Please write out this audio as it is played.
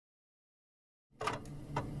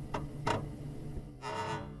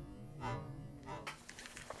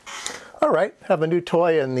All right, have a new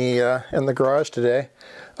toy in the garage today.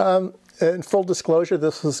 In full disclosure,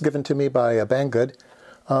 this was given to me by Banggood.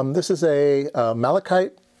 This is a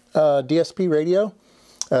Malachite DSP radio.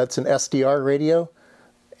 It's an SDR radio,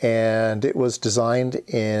 and it was designed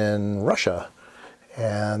in Russia.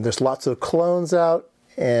 And there's lots of clones out,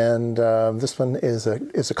 and this one is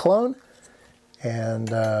a clone,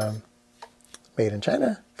 and made in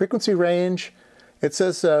China. Frequency range. It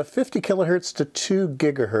says 50 kilohertz to 2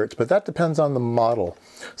 gigahertz, but that depends on the model.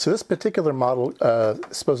 So this particular model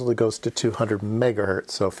supposedly goes to 200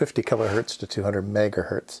 megahertz, so 50 kilohertz to 200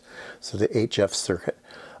 megahertz, so the HF circuit.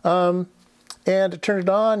 And to turn it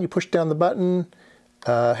on, you push down the button.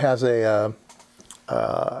 Has a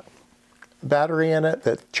battery in it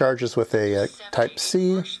that charges with a Type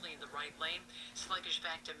C.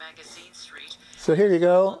 So here you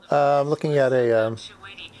go. Looking at a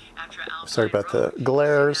sorry about the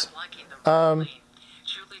glares.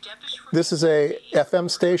 This is a FM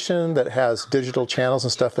station that has digital channels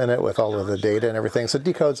and stuff in it with all of the data and everything. So it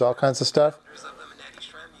decodes all kinds of stuff.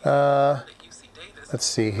 Let's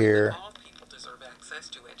see here.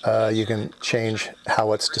 You can change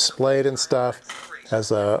how it's displayed and stuff.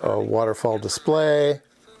 Has a waterfall display.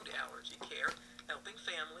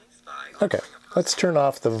 Okay, let's turn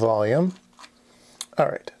off the volume. All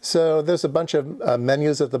right, so there's a bunch of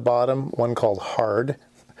menus at the bottom, one called Hard.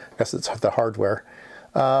 I guess it's the hardware.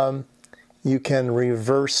 You can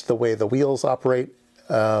reverse the way the wheels operate.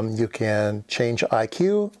 You can change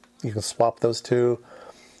IQ. You can swap those two.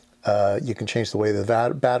 You can change the way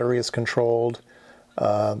the battery is controlled.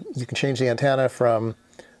 You can change the antenna from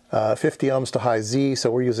 50 ohms to high Z, so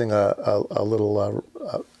we're using a little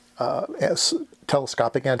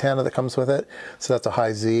telescopic antenna that comes with it, so that's a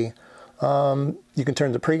high Z. You can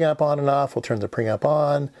turn the preamp on and off. We'll turn the preamp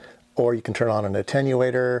on, or you can turn on an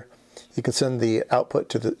attenuator. You can send the output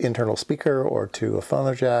to the internal speaker or to a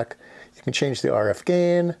phono jack. You can change the RF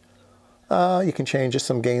gain. You can change just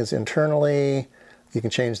some gains internally. You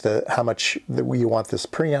can change how much you want this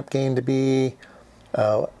preamp gain to be.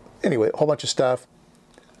 Anyway, a whole bunch of stuff.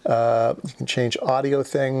 You can change audio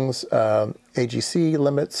things, AGC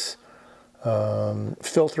limits,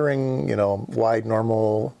 filtering, you know, wide,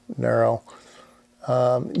 normal, narrow.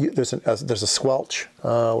 There's a squelch,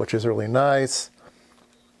 which is really nice.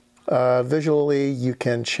 Visually, you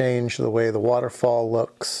can change the way the waterfall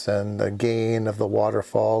looks and the gain of the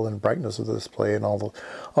waterfall and brightness of the display and all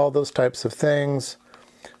those types of things.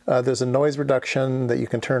 There's a noise reduction that you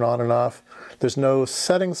can turn on and off. There's no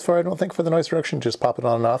settings for, I don't think, for the noise reduction. Just pop it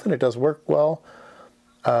on and off, and it does work well.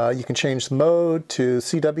 You can change the mode to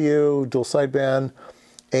CW, dual sideband,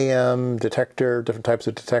 AM, detector, different types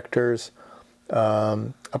of detectors,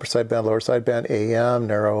 upper sideband, lower sideband, AM,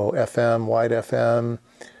 narrow FM, wide FM,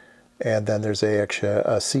 and then there's a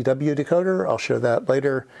CW decoder. I'll show that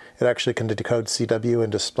later. It actually can decode CW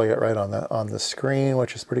and display it right on the screen,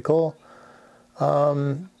 which is pretty cool.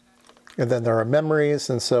 And then there are memories,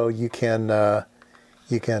 and so you can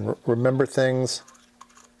remember things.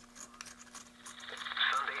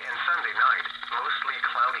 Sunday and Sunday night, mostly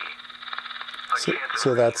cloudy.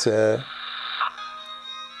 So that's there's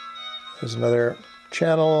another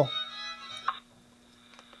channel.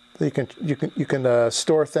 So you can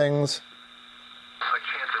store things. A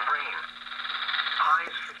chance of rain.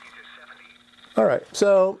 Highs 50 to 70. All right,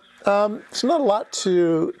 so it's not a lot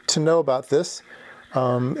to know about this.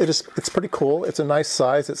 It's pretty cool. It's a nice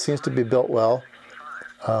size. It seems to be built well.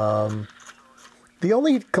 The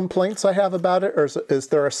only complaints I have about it is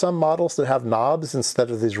there are some models that have knobs instead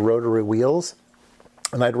of these rotary wheels.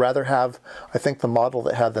 And I'd rather have, I think, the model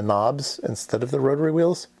that had the knobs instead of the rotary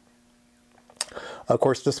wheels. Of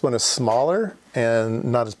course, this one is smaller and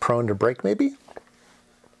not as prone to break, maybe.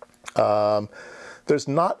 There's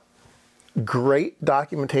not great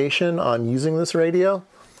documentation on using this radio.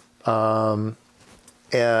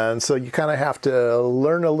 And so you kind of have to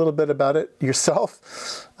learn a little bit about it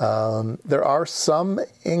yourself. There are some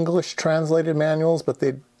English translated manuals, but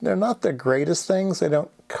they're not the greatest things. They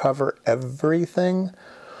don't cover everything.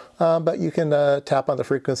 But you can tap on the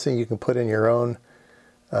frequency. You can put in your own,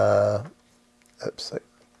 you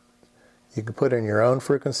can put in your own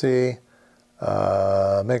frequency,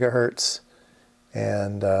 megahertz,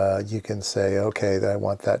 and you can say, okay, I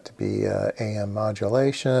want that to be AM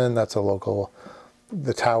modulation. That's a local,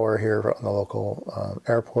 the tower here on the local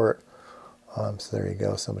airport. So there you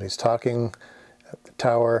go, somebody's talking at the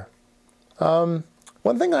tower.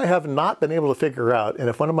 One thing I have not been able to figure out, and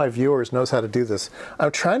if one of my viewers knows how to do this,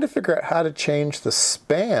 I'm trying to figure out how to change the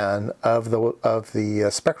span of the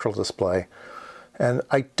spectral display, and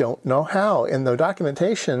I don't know how. In the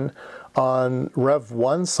documentation, on Rev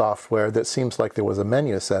 1 software that seems like there was a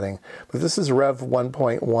menu setting, but this is Rev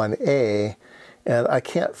 1.1a, and I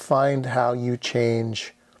can't find how you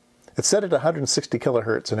change. It's set at 160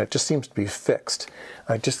 kilohertz, and it just seems to be fixed.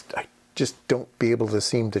 I just don't be able to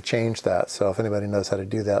seem to change that. So if anybody knows how to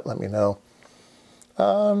do that, let me know.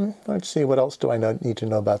 Let's see, what else do I need to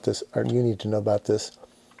know about this, or you need to know about this?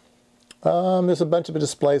 There's a bunch of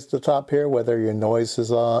displays at the top here, whether your noise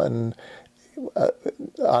is on,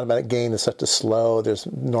 automatic gain is set to slow, there's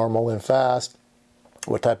normal and fast,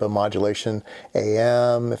 what type of modulation,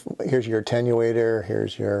 AM, here's your attenuator,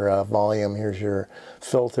 here's your volume, here's your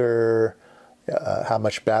filter, how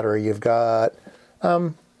much battery you've got.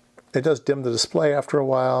 It does dim the display after a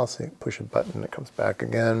while, so you push a button, it comes back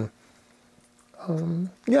again.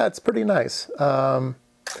 Yeah, it's pretty nice. All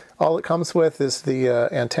it comes with is the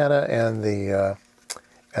antenna and the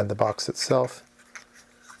box itself.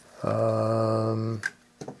 I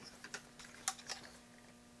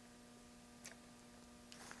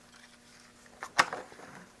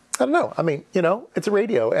don't know. I mean, you know, it's a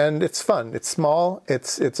radio and it's fun. It's small.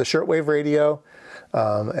 It's a shortwave radio.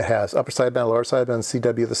 It has upper sideband, lower sideband,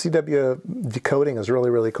 CW. The CW decoding is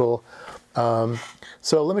really, really cool.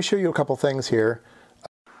 So let me show you a couple things here.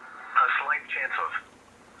 A slight chance of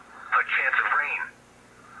rain.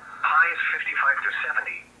 Highs 55 to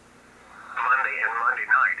 70. Monday and Monday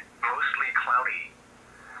night, mostly cloudy.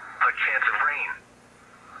 A chance of rain.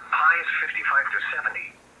 Highs 55 to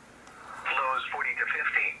 70. Lows 40 to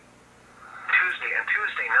 50. Tuesday and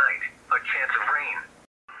Tuesday night, a chance of rain.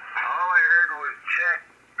 All I heard was check,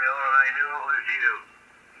 Bill, and I knew it was you.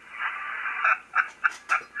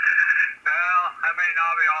 Well, I may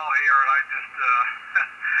not be all here, and I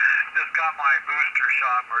just got my booster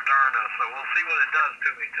shot, Moderna, so we'll see what it does to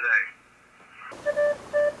me today.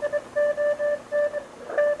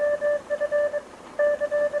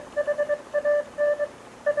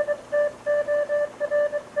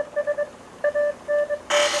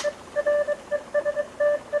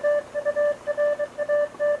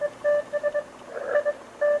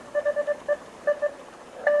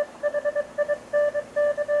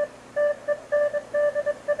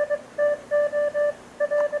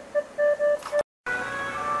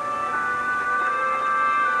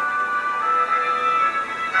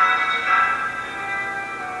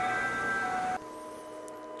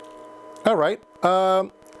 All right.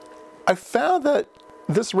 I found that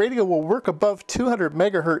this radio will work above 200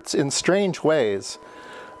 megahertz in strange ways.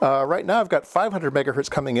 Right now I've got 500 megahertz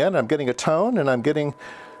coming in. I'm getting a tone and I'm getting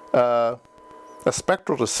a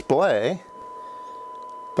spectral display.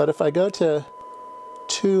 But if I go to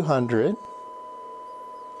 200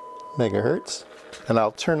 megahertz, and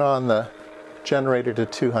I'll turn on the generator to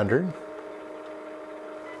 200,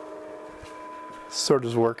 sort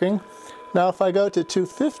of is working. Now if I go to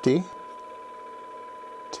 250,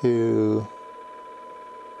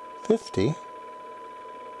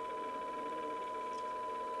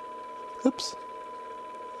 oops,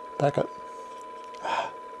 back up,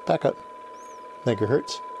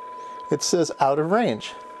 megahertz. It says out of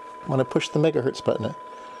range. When I push the megahertz button, it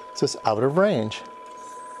says out of range.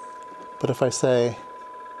 But if I say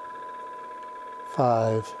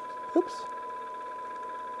 5, oops,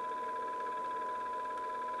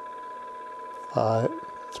 5,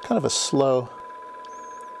 it's kind of a slow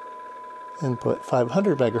input,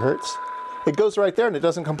 500 megahertz. It goes right there and it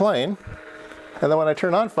doesn't complain. And then when I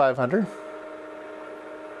turn on 500,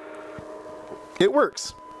 it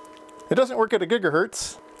works. It doesn't work at a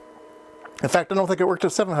gigahertz. In fact, I don't think it worked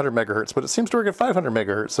at 700 megahertz, but it seems to work at 500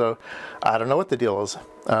 megahertz. So I don't know what the deal is.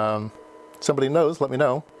 Somebody knows, let me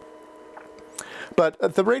know.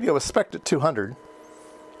 But the radio is spec'd at 200.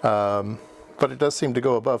 But it does seem to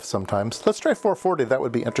go above sometimes. Let's try 440, that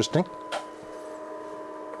would be interesting.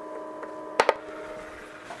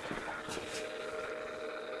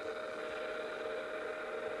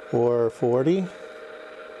 Or 40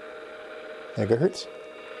 megahertz.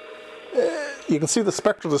 You can see the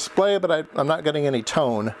spectral display, but I'm not getting any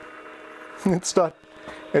tone. It's not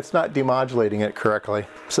demodulating it correctly.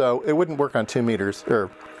 So it wouldn't work on 2 meters,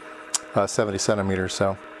 or 70 centimeters,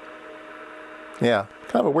 so yeah,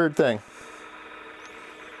 kind of a weird thing.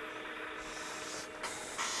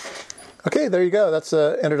 Okay, there you go. That's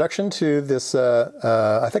an introduction to this,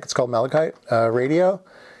 I think it's called Malachite radio.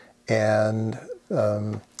 And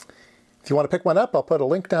if you want to pick one up, I'll put a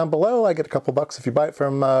link down below. I get a couple bucks if you buy it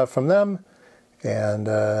from them. And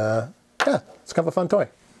yeah, it's kind of a fun toy.